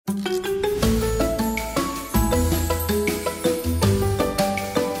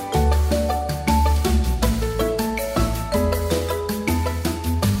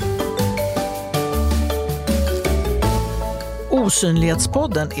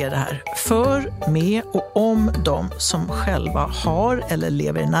Osynlighetspodden är det här. För, med och om de som själva har eller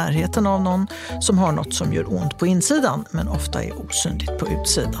lever i närheten av någon som har något som gör ont på insidan men ofta är osynligt på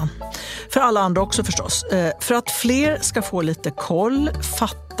utsidan. För alla andra också förstås. För att fler ska få lite koll,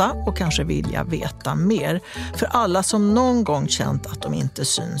 fatta och kanske vilja veta mer. För alla som någon gång känt att de inte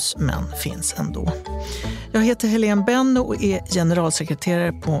syns men finns ändå. Jag heter Helene Benno och är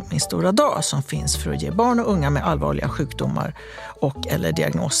generalsekreterare på Min stora dag som finns för att ge barn och unga med allvarliga sjukdomar och eller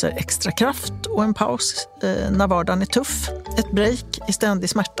diagnoser extra kraft och en paus när vardagen är tuff, ett break i ständig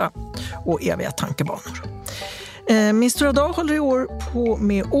smärta och eviga tankebanor. Min stora dag håller i år på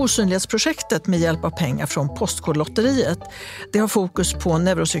med osynlighetsprojektet med hjälp av pengar från Postkodlotteriet. Det har fokus på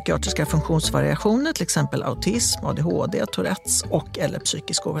neuropsykiatriska funktionsvariationer, till exempel autism, ADHD, Tourettes och eller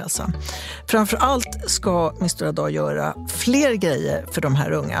psykisk ohälsa. Framförallt ska Min stora dag göra fler grejer för de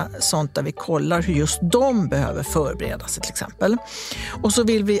här unga, sånt där vi kollar hur just de behöver förbereda sig till exempel. Och så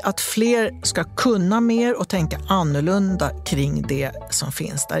vill vi att fler ska kunna mer och tänka annorlunda kring det som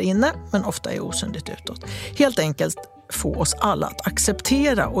finns där inne, men ofta är osynligt utåt. Helt enkelt få oss alla att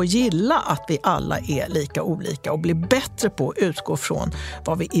acceptera och gilla att vi alla är lika olika och bli bättre på att utgå från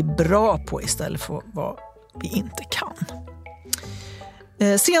vad vi är bra på istället för vad vi inte kan.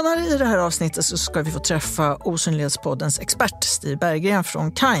 Senare i det här avsnittet så ska vi få träffa Osynlighetspoddens expert Stig Berggren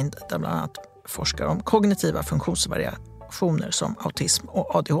från Kind, där bland annat forskar om kognitiva funktionsvariationer som autism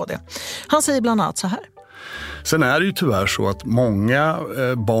och ADHD. Han säger bland annat så här. Sen är det ju tyvärr så att många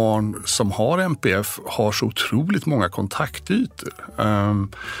barn som har NPF har så otroligt många kontaktytor.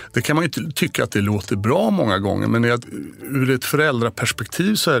 Det kan man ju tycka att det låter bra många gånger, men ur ett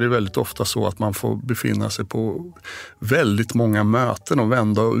föräldraperspektiv så är det väldigt ofta så att man får befinna sig på väldigt många möten och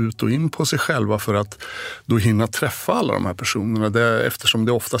vända ut och in på sig själva för att då hinna träffa alla de här personerna. Eftersom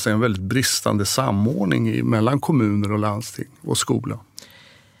det oftast är en väldigt bristande samordning mellan kommuner och landsting och skola.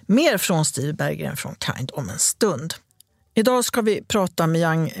 Mer från Stig Berggren från Kind om en stund. Idag ska vi prata med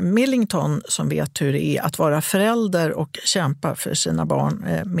Jiang som vet hur det är att vara förälder och kämpa för sina barn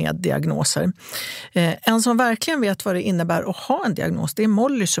med diagnoser. En som verkligen vet vad det innebär att ha en diagnos, det är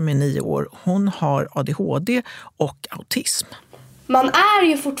Molly som är 9 år. Hon har ADHD och autism. Man är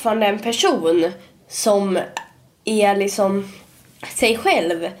ju fortfarande en person som är liksom sig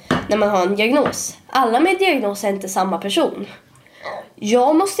själv när man har en diagnos. Alla med diagnos är inte samma person.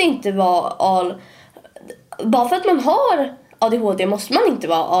 Jag måste inte vara bara för att man har ADHD måste man inte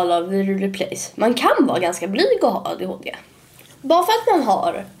vara all over the place. Man kan vara ganska blyg och ha ADHD. Bara för att man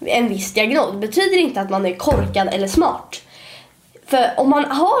har en viss diagnos betyder inte att man är korkad eller smart. För om man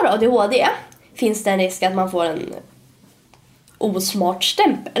har ADHD finns det en risk att man får en osmart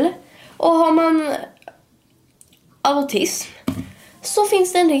stämpel. Och har man autism så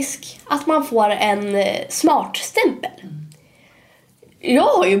finns det en risk att man får en smart stämpel. Jag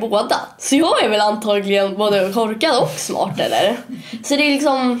har ju båda, så jag är väl antagligen både korkad och smart, eller? Så det är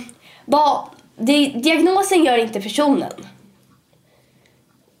liksom diagnosen gör inte personen.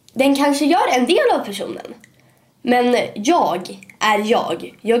 Den kanske gör en del av personen. Men jag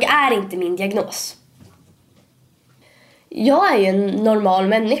är inte min diagnos. Jag är ju en normal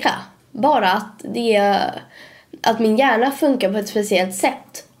människa. Bara att att min hjärna funkar på ett speciellt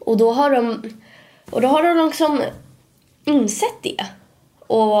sätt. Och då har de liksom insett det.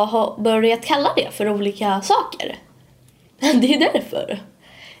 Och har börjat kalla det för olika saker. Det är därför.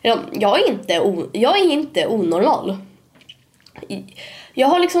 Jag är inte onormal. Jag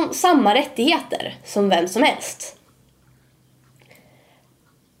har liksom samma rättigheter som vem som helst.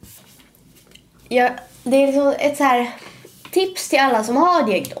 Det är liksom ett så här tips till alla som har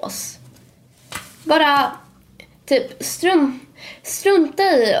diagnos. Bara typ strunta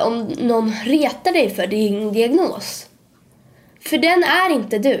i om någon retar dig för din diagnos. För den är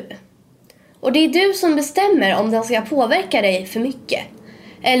inte du. Och det är du som bestämmer om den ska påverka dig för mycket.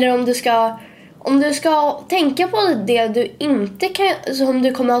 Eller om du ska tänka på det du inte kan, som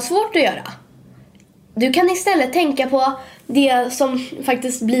du kommer ha svårt att göra. Du kan istället tänka på det som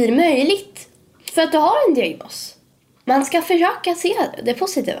faktiskt blir möjligt för att du har en diagnos. Man ska försöka se det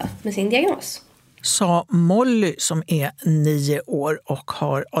positiva med sin diagnos. Sa Molly som är 9 år och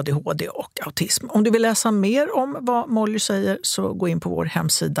har ADHD och autism. Om du vill läsa mer om vad Molly säger så gå in på vår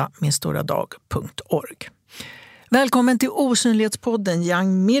hemsida minstoradag.org. Välkommen till Osynlighetspodden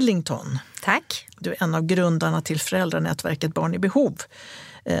Jiang. Tack. Du är en av grundarna till föräldranätverket Barn i behov.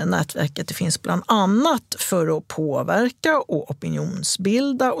 Nätverket det finns bland annat för att påverka och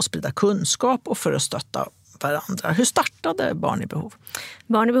opinionsbilda och sprida kunskap och för att stötta varandra. Hur startade Barn i behov?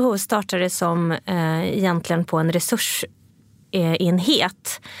 Barn i behov startade som egentligen på en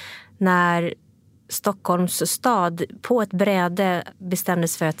resursenhet när Stockholms stad på ett bräde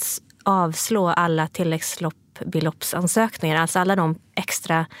bestämdes för att avslå alla tilläggsbeloppsansökningar. Alltså alla de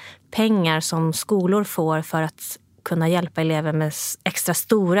extra pengar som skolor får för att kunna hjälpa elever med extra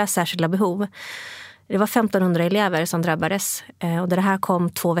stora särskilda behov. Det var 1500 elever som drabbades och det här kom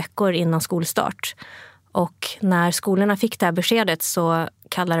 2 veckor innan skolstart. Och när skolorna fick det här beskedet så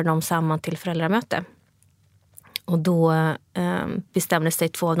kallade de samman till föräldramöte. Och då bestämde sig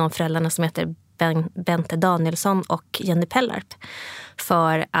 2 av de föräldrarna som heter Bente Danielsson och Jenny Pellarp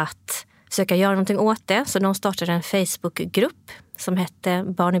för att försöka göra någonting åt det. Så de startade en Facebookgrupp som hette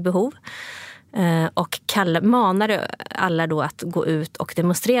Barn i behov och manade alla då att gå ut och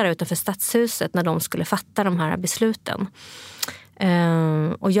demonstrera utanför stadshuset när de skulle fatta de här besluten.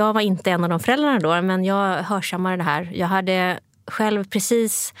 Och jag var inte en av de föräldrarna då, men jag hörsammade det här. Jag hade själv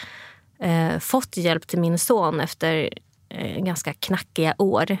precis fått hjälp till min son efter ganska knackiga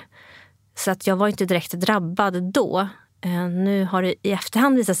år. Så att jag var inte direkt drabbad då. Nu har det i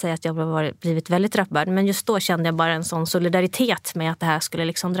efterhand visat sig att jag har blivit väldigt drabbad. Men just då kände jag bara en sån solidaritet med att det här skulle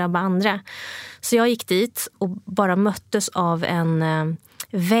liksom drabba andra. Så jag gick dit och bara möttes av en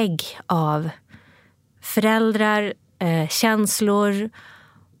vägg av föräldrar, känslor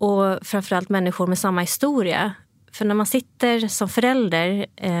och framförallt människor med samma historia. För när man sitter som förälder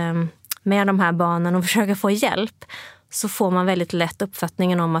med de här barnen och försöker få hjälp så får man väldigt lätt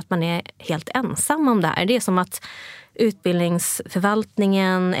uppfattningen om att man är helt ensam om det här. Det är som att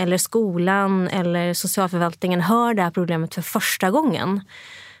utbildningsförvaltningen eller skolan eller socialförvaltningen hör det här problemet för första gången.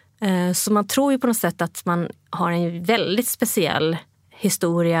 Så man tror ju på något sätt att man har en väldigt speciell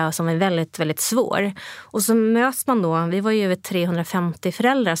historia som är väldigt, väldigt svår. Och så möts man då, vi var ju över 350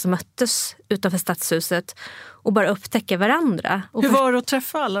 föräldrar som möttes utanför stadshuset och bara upptäcker varandra. Och hur var det att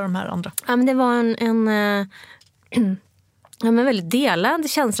träffa alla de här andra? Ja, men det var en väldigt delad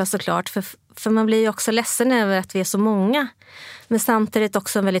känsla såklart. För man blir ju också ledsen över att vi är så många. Men samtidigt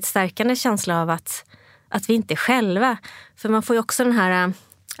också en väldigt stärkande känsla av att vi inte är själva. För man får ju också den här,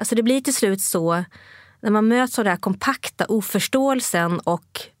 alltså det blir till slut så när man möts av den här kompakta oförståelsen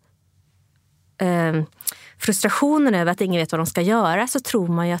och frustrationen över att ingen vet vad de ska göra, så tror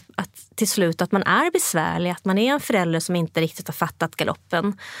man ju att till slut att man är besvärlig, att man är en förälder som inte riktigt har fattat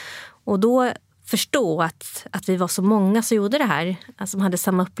galoppen. Och då förstå att vi var så många som gjorde det här, alltså som hade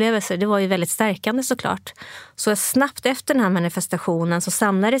samma upplevelser, det var ju väldigt stärkande såklart. Så snabbt efter den här manifestationen så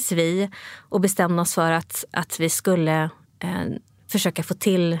samlades vi och bestämde oss för att vi skulle försöka få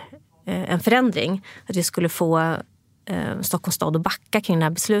till en förändring. Att vi skulle få Stockholms stad att backa kring det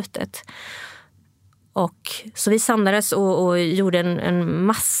här beslutet. Och så vi samlades och gjorde en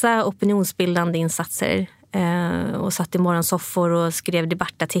massa opinionsbildande insatser. Och satt i morgonsoffor och skrev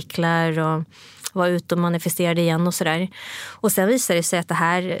debattartiklar och var ute och manifesterade igen och sådär. Och sen visade det sig att det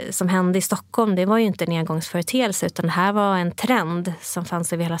här som hände i Stockholm, det var ju inte en engångsföreteelse, utan det här var en trend som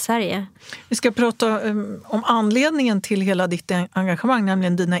fanns över hela Sverige. Vi ska prata om anledningen till hela ditt engagemang,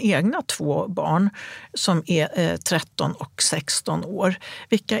 nämligen dina egna 2 barn som är 13 och 16 år.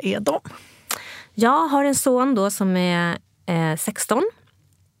 Vilka är de? Jag har en son då som är 16.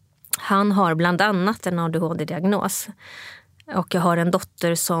 Han har bland annat en ADHD-diagnos. Och jag har en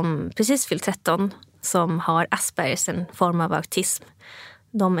dotter som precis fyllt 13 som har Aspergers, en form av autism.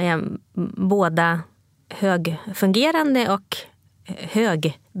 De är båda högfungerande och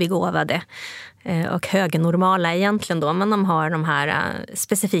högbegåvade och högnormala egentligen då. Men de har de här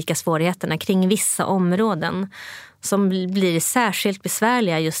specifika svårigheterna kring vissa områden som blir särskilt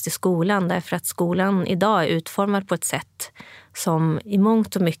besvärliga just i skolan. Därför att skolan idag är utformad på ett sätt som i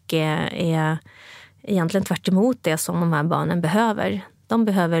mångt och mycket är egentligen tvärt emot det som de här barnen behöver. De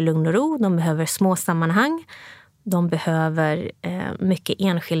behöver lugn och ro, de behöver små sammanhang, de behöver mycket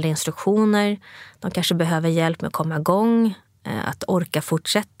enskilda instruktioner, de kanske behöver hjälp med att komma igång, att orka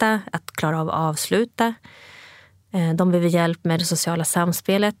fortsätta, att klara av att avsluta. De behöver hjälp med det sociala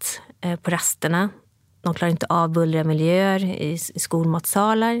samspelet på rasterna. De klarar inte av bullriga miljöer i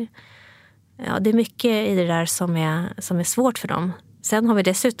skolmatsalar. Ja, det är mycket i det där som är svårt för dem. Sen har vi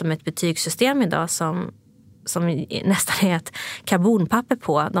dessutom ett betygssystem idag som nästan är ett karbonpapper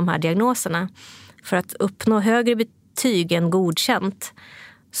på de här diagnoserna. För att uppnå högre betyg än godkänt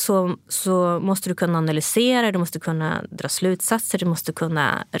så måste du kunna analysera, du måste kunna dra slutsatser, du måste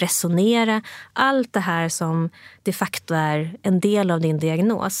kunna resonera. Allt det här som de facto är en del av din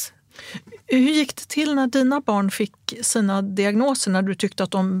diagnos. Hur gick det till när dina barn fick sina diagnoser, när du tyckte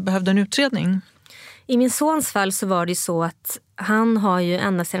att de behövde en utredning? I min sons fall så var det så att han har ju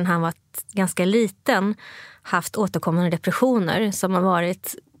ända sedan han var ganska liten haft återkommande depressioner som har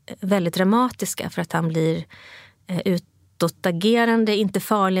varit väldigt dramatiska för att han blir utåtagerande, inte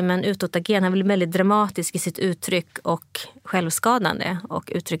farlig men utåtagerande. Han blir väldigt dramatisk i sitt uttryck och självskadande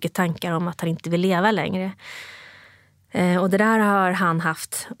och uttrycker tankar om att han inte vill leva längre. Och det där har han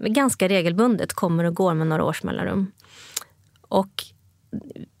haft ganska regelbundet, kommer och går med några års mellanrum. Och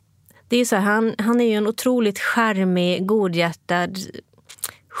det är så här, han är ju en otroligt charmig, godhjärtad,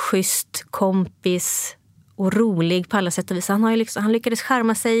 schysst kompis och rolig på alla sätt och vis. Han lyckades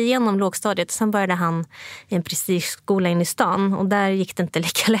skärma sig igenom lågstadiet. Sen började han i en prestigeskola in i stan och där gick det inte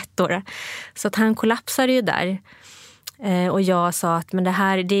lika lätt då. Så att han kollapsade ju där. Och jag sa att men det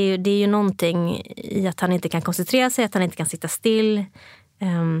är ju någonting i att han inte kan koncentrera sig, att han inte kan sitta still,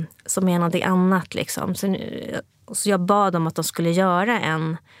 som är någonting annat liksom. Så jag bad om att de skulle göra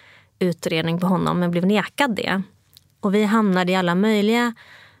en utredning på honom men blev nekad det. Och vi hamnade i alla möjliga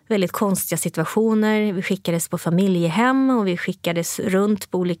väldigt konstiga situationer. Vi skickades på familjehem och vi skickades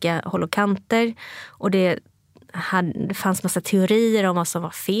runt på olika håll och kanter. Och det fanns massa teorier om vad som var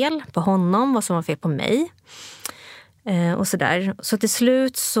fel på honom, vad som var fel på mig. Och sådär. Så till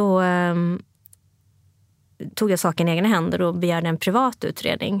slut så tog jag saken i egna händer och begärde en privat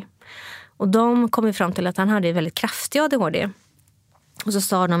utredning. Och de kom ju fram till att han hade väldigt kraftig ADHD. Och så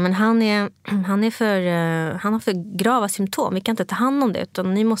sa de, men han har för grava symptom. Vi kan inte ta hand om det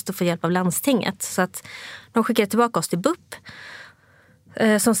utan ni måste få hjälp av landstinget. Så att de skickade tillbaka oss till BUP.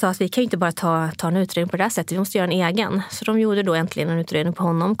 Som sa att vi kan ju inte bara ta en utredning på det här sättet. Vi måste göra en egen. Så de gjorde då äntligen en utredning på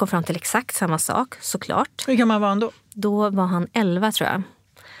honom. Kom fram till exakt samma sak, såklart. Hur gammal var han då? Då var han 11 tror jag.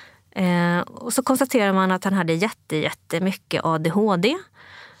 Och så konstaterade man att han hade jättemycket ADHD.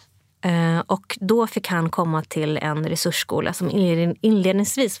 Och då fick han komma till en resursskola som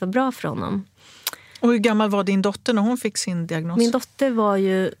inledningsvis var bra för honom. Och hur gammal var din dotter när hon fick sin diagnos? Min dotter var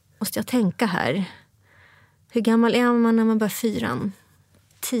ju, måste jag tänka här, hur gammal är man när man börjar 4?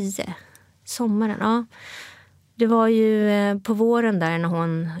 10. Sommaren, ja. Det var ju på våren där när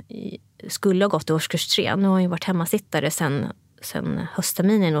hon skulle ha gått i årskurs 3. Nu har hon ju varit hemmasittare sen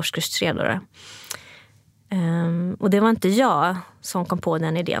höstterminen i årskurs 3 då. Och det var inte jag som kom på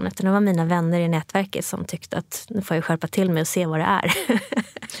den idén utan det var mina vänner i nätverket som tyckte att nu får jag skärpa till mig och se vad det är.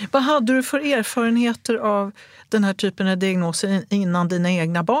 Vad hade du för erfarenheter av den här typen av diagnoser innan dina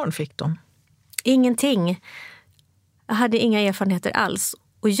egna barn fick dem? Ingenting. Jag hade inga erfarenheter alls.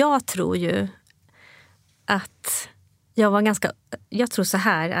 Och jag tror ju att jag tror så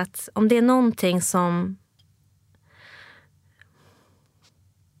här att om det är någonting som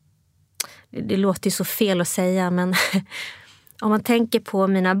det låter ju så fel att säga men om man tänker på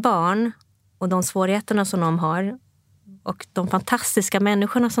mina barn och de svårigheterna som de har och de fantastiska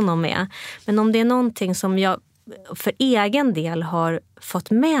människorna som de är. Men om det är någonting som jag för egen del har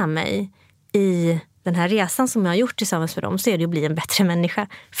fått med mig i den här resan som jag har gjort tillsammans med dem så är det att bli en bättre människa.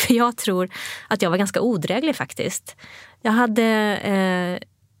 För jag tror att jag var ganska odräglig faktiskt. Jag hade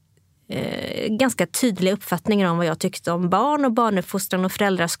ganska tydliga uppfattningar om vad jag tyckte om barn och barnuppfostran och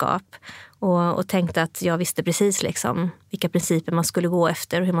föräldraskap. Och tänkte att jag visste precis liksom vilka principer man skulle gå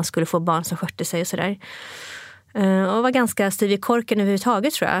efter och hur man skulle få barn som skötte sig och sådär. Och var ganska styv i korken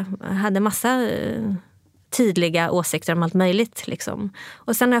överhuvudtaget tror jag. Jag hade massa tydliga åsikter om allt möjligt liksom.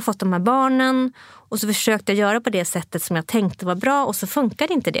 Och sen har jag fått de här barnen och så försökte jag göra på det sättet som jag tänkte var bra och så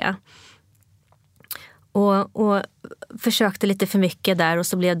funkade inte det. Och försökte lite för mycket där och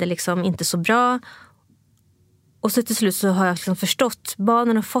så blev det liksom inte så bra. Och så till slut så har jag liksom förstått,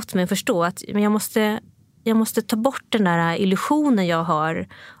 barnen har fått mig att förstå att men jag måste ta bort den där illusionen jag har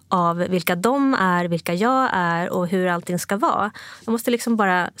av vilka de är, vilka jag är och hur allting ska vara. Jag måste liksom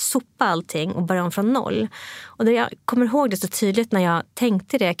bara sopa allting och börja om från noll. Och jag kommer ihåg det så tydligt när jag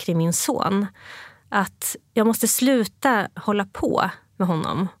tänkte det kring min son. Att jag måste sluta hålla på med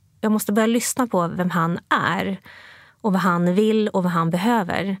honom. Jag måste börja lyssna på vem han är. Och vad han vill och vad han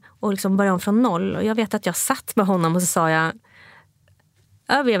behöver. Och liksom börja om från noll. Och jag vet att jag satt med honom och så sa jag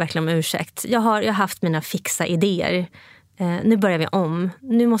ber verkligen om ursäkt. Jag har haft mina fixa idéer. Nu börjar vi om.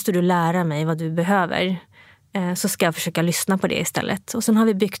 Nu måste du lära mig vad du behöver. Så ska jag försöka lyssna på det istället. Och sen har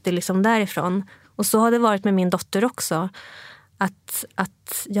vi byggt det liksom därifrån. Och så har det varit med min dotter också.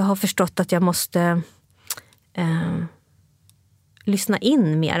 Att jag har förstått att jag måste lyssna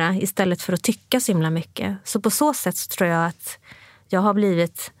in mera istället för att tycka så himla mycket. Så på så sätt så tror jag att jag har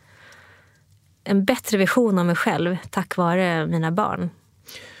blivit en bättre version av mig själv tack vare mina barn.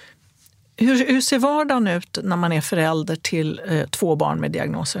 Hur ser vardagen ut när man är förälder till 2 barn med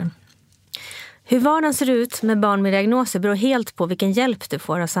diagnoser? Hur vardagen ser ut med barn med diagnoser beror helt på vilken hjälp du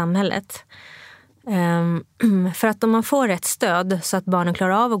får av samhället. För att om man får rätt stöd så att barnen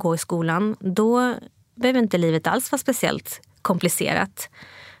klarar av att gå i skolan, då behöver inte livet alls vara speciellt komplicerat.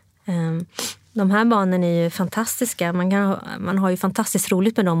 De här barnen är ju fantastiska. Man har ju fantastiskt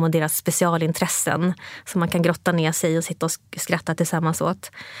roligt med dem och deras specialintressen som man kan grotta ner sig och sitta och skratta tillsammans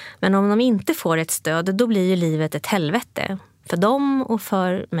åt. Men om de inte får ett stöd, då blir ju livet ett helvete. För dem och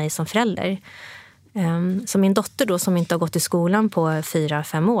för mig som förälder. Som min dotter då, som inte har gått i skolan på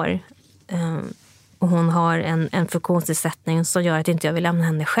 4-5 år. Och hon har en funktionsnedsättning som gör att inte jag vill lämna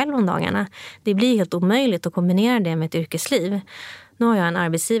henne själv om dagarna. Det blir helt omöjligt att kombinera det med ett yrkesliv. Nu har jag en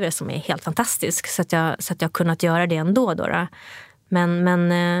arbetsgivare som är helt fantastisk så att jag har kunnat göra det ändå. Då. Men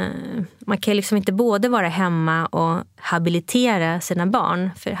man kan liksom inte både vara hemma och habilitera sina barn.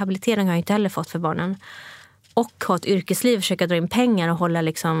 För habilitering har jag inte heller fått för barnen. Och ha ett yrkesliv, försöka dra in pengar och hålla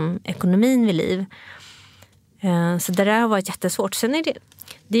liksom ekonomin vid liv. Så det där har varit jättesvårt. Sen är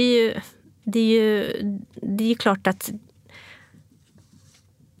det är ju klart att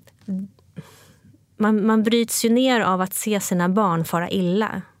man bryts ju ner av att se sina barn fara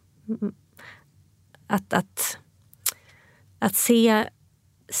illa. Att se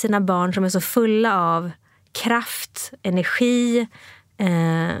sina barn som är så fulla av kraft, energi.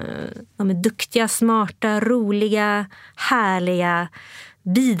 De är duktiga, smarta, roliga, härliga,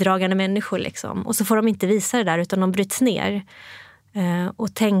 bidragande människor liksom. Och så får de inte visa det där utan de bryts ner.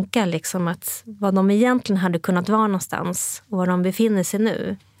 Och tänka liksom att vad de egentligen hade kunnat vara någonstans och var de befinner sig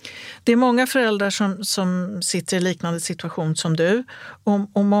nu. Det är många föräldrar som sitter i liknande situation som du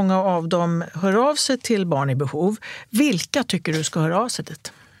och många av dem hör av sig till Barn i behov. Vilka tycker du ska höra av sig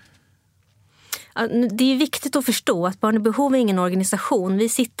dit? Det är viktigt att förstå att Barn i behov är ingen organisation. Vi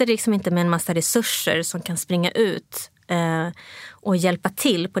sitter liksom inte med en massa resurser som kan springa ut och hjälpa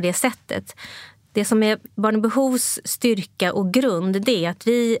till på det sättet. Det som är Barn i behovs styrka och grund, det är att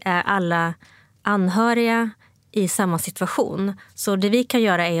vi är alla anhöriga i samma situation. Så det vi kan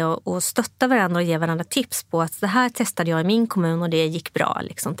göra är att stötta varandra och ge varandra tips på att det här testade jag i min kommun och det gick bra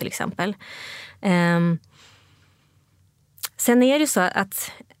liksom, till exempel. Sen är det så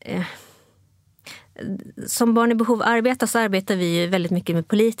att som Barn i behov arbetar så arbetar vi ju väldigt mycket med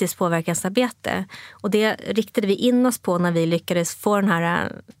politiskt påverkansarbete. Och det riktade vi in oss på när vi lyckades få den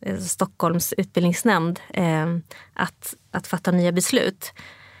här Stockholms utbildningsnämnd att fatta nya beslut.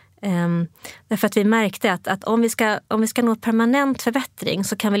 Därför att vi märkte att om vi ska nå permanent förbättring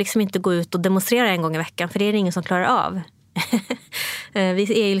så kan vi liksom inte gå ut och demonstrera en gång i veckan, för det är det ingen som klarar av.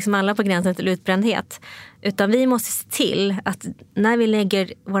 Vi är ju liksom alla på gränsen till utbrändhet. Utan vi måste se till att när vi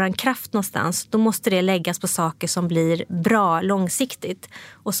lägger våran kraft någonstans, då måste det läggas på saker som blir bra långsiktigt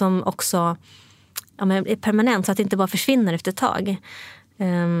och som också är permanent så att det inte bara försvinner efter ett tag.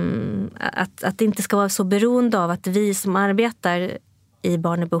 Att det inte ska vara så beroende av att vi som arbetar i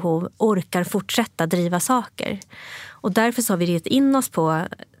Barn i behov orkar fortsätta driva saker. Och därför så har vi ritat in oss på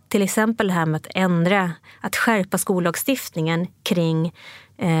till exempel det här med att skärpa skollagstiftningen kring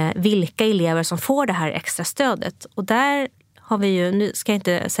vilka elever som får det här extra stödet. Och där har vi ju, nu ska jag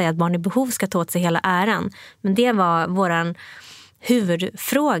inte säga att Barn i behov ska ta åt sig hela äran, men det var våran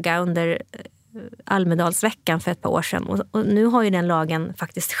huvudfråga under Almedalsveckan för ett par år sedan. Och nu har ju den lagen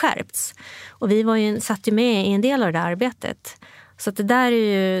faktiskt skärpts. Och vi satt ju med i en del av det arbetet. Så att det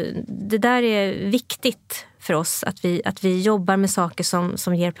där är viktigt för oss, att vi jobbar med saker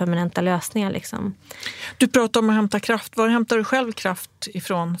som ger permanenta lösningar. Liksom. Du pratar om att hämta kraft. Var hämtar du själv kraft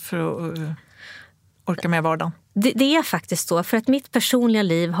ifrån för att orka med vardagen? Det är faktiskt så, för att mitt personliga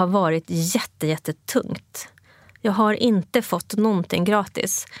liv har varit jättetungt. Jag har inte fått någonting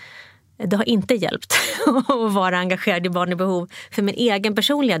gratis. Det har inte hjälpt att vara engagerad i Barn i behov för min egen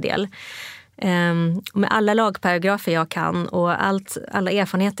personliga del. Med alla lagparagrafer jag kan och alla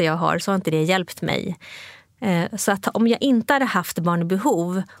erfarenheter jag har så har inte det hjälpt mig. Så att om jag inte hade haft Barn i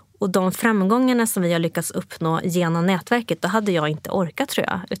behov och de framgångarna som vi har lyckats uppnå genom nätverket, då hade jag inte orkat, tror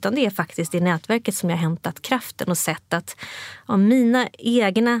jag. Utan det är faktiskt i nätverket som jag har hämtat kraften och sett att mina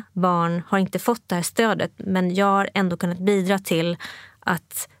egna barn har inte fått det här stödet, men jag har ändå kunnat bidra till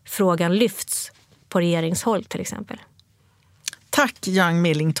att frågan lyfts på regeringshåll till exempel. Tack Jiang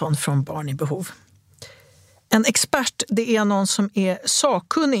Millington från Barn i behov. En expert, det är någon som är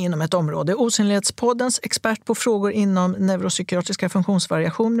sakkunnig inom ett område. Osynlighetspoddens expert på frågor inom neuropsykiatriska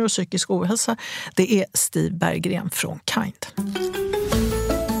funktionsvariationer och psykisk ohälsa, det är Stig Berggren från Kind.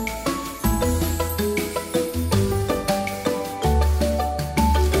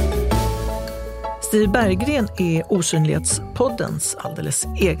 Steve Berggren är Osynlighetspoddens alldeles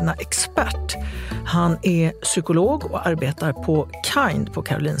egna expert. Han är psykolog och arbetar på KIND på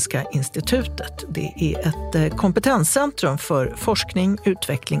Karolinska institutet. Det är ett kompetenscentrum för forskning,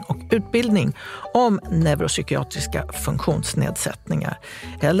 utveckling och utbildning om neuropsykiatriska funktionsnedsättningar.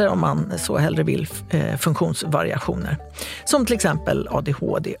 Eller om man så hellre vill funktionsvariationer. Som till exempel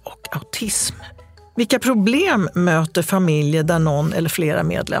ADHD och autism. Vilka problem möter familjer där någon eller flera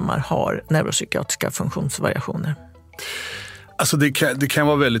medlemmar har neuropsykiatriska funktionsvariationer? Alltså det kan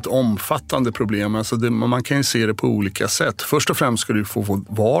vara väldigt omfattande problem. Alltså man kan ju se det på olika sätt. Först och främst ska du få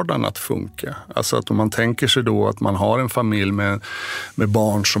vardagen att funka. Alltså att om man tänker sig då att man har en familj med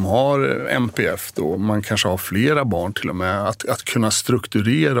barn som har MPF då, man kanske har flera barn till och med, att kunna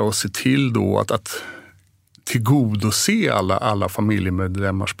strukturera och se till då att tillgodose alla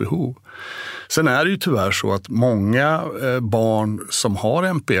familjemedlemmars behov. Sen är det ju tyvärr så att många barn som har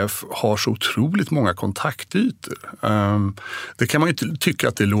MPF har så otroligt många kontaktytor. Det kan man ju tycka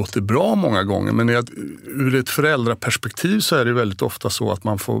att det låter bra många gånger, men ur ett föräldraperspektiv så är det väldigt ofta så att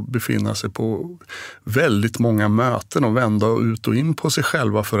man får befinna sig på väldigt många möten och vända ut och in på sig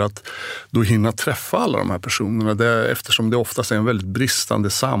själva för att då hinna träffa alla de här personerna. Eftersom det oftast är en väldigt bristande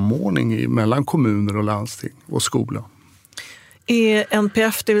samordning mellan kommuner och landsting och skola. Är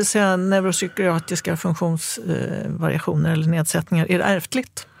NPF, det vill säga neuropsykiatriska funktionsvariationer eller nedsättningar, är det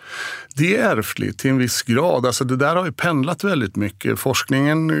ärftligt? Det är ärftligt till en viss grad. Alltså det där har ju pendlat väldigt mycket.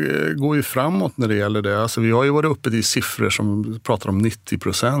 Forskningen går ju framåt när det gäller det. Alltså vi har ju varit uppe i siffror som pratar om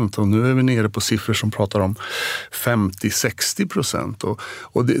 90% och nu är vi nere på siffror som pratar om 50-60%.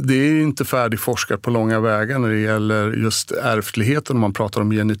 Och det är ju inte färdigforskat på långa vägar när det gäller just ärftligheten om man pratar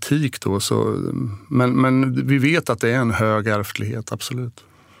om genetik då. Men vi vet att det är en hög ärftlighet, absolut.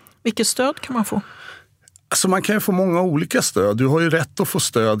 Vilket stöd kan man få? Alltså man kan ju få många olika stöd. Du har ju rätt att få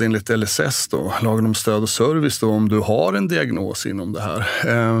stöd enligt LSS då, lagen om stöd och service då, om du har en diagnos inom det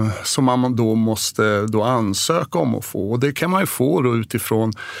här som man då måste ansöka om att få. Och det kan man ju få då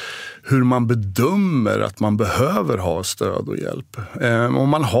utifrån hur man bedömer att man behöver ha stöd och hjälp. Och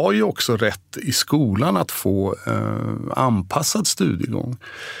man har ju också rätt i skolan att få anpassad studiegång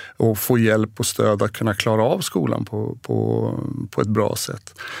och få hjälp och stöd att kunna klara av skolan på ett bra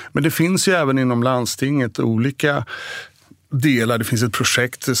sätt. Men det finns ju även inom landstinget olika delar. Det finns ett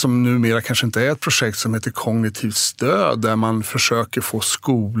projekt som numera kanske inte är ett projekt som heter kognitivt stöd där man försöker få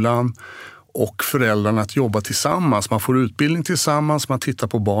skolan och föräldrarna att jobba tillsammans. Man får utbildning tillsammans, man tittar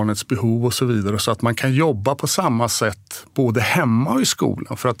på barnets behov och så vidare så att man kan jobba på samma sätt både hemma och i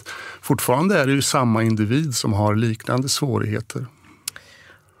skolan. För att fortfarande är det ju samma individ som har liknande svårigheter.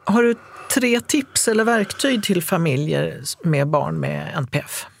 Har du 3 tips eller verktyg till familjer med barn med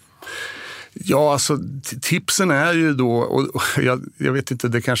NPF? Ja, alltså tipsen är ju då, och jag vet inte,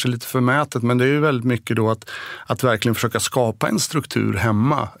 det är kanske lite förmätet, men det är ju väldigt mycket då att verkligen försöka skapa en struktur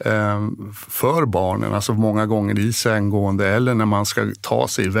hemma för barnen, alltså många gånger i sänggående eller när man ska ta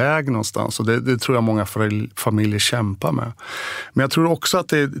sig iväg någonstans, och det tror jag många familjer kämpar med. Men jag tror också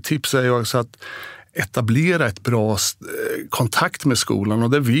att tips är ju också att etablera ett bra kontakt med skolan, och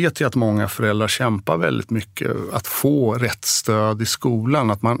det vet jag att många föräldrar kämpar väldigt mycket att få rätt stöd i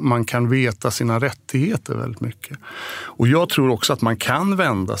skolan, att man kan veta sina rättigheter väldigt mycket. Och jag tror också att man kan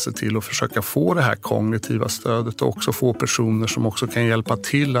vända sig till och försöka få det här kognitiva stödet och också få personer som också kan hjälpa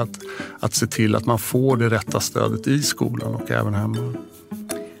till att se till att man får det rätta stödet i skolan och även hemma.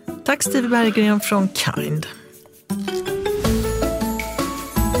 Tack Steve Berggren från KIND.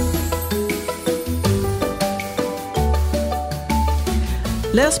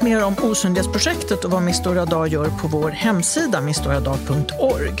 Läs mer om osynlighetsprojektet och vad Mistora Dag gör på vår hemsida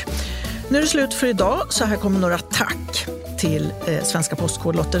mistoradag.org. Nu är det slut för idag, så här kommer några tack till Svenska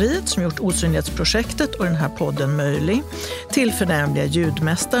Postkodlotteriet som gjort osynlighetsprojektet och den här podden möjlig. Till förnämliga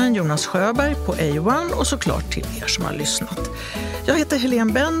ljudmästaren Jonas Sjöberg på A1 och såklart till er som har lyssnat. Jag heter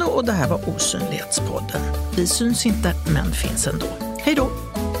Helene Benno och det här var Osynlighetspodden. Vi syns inte men finns ändå. Hej då!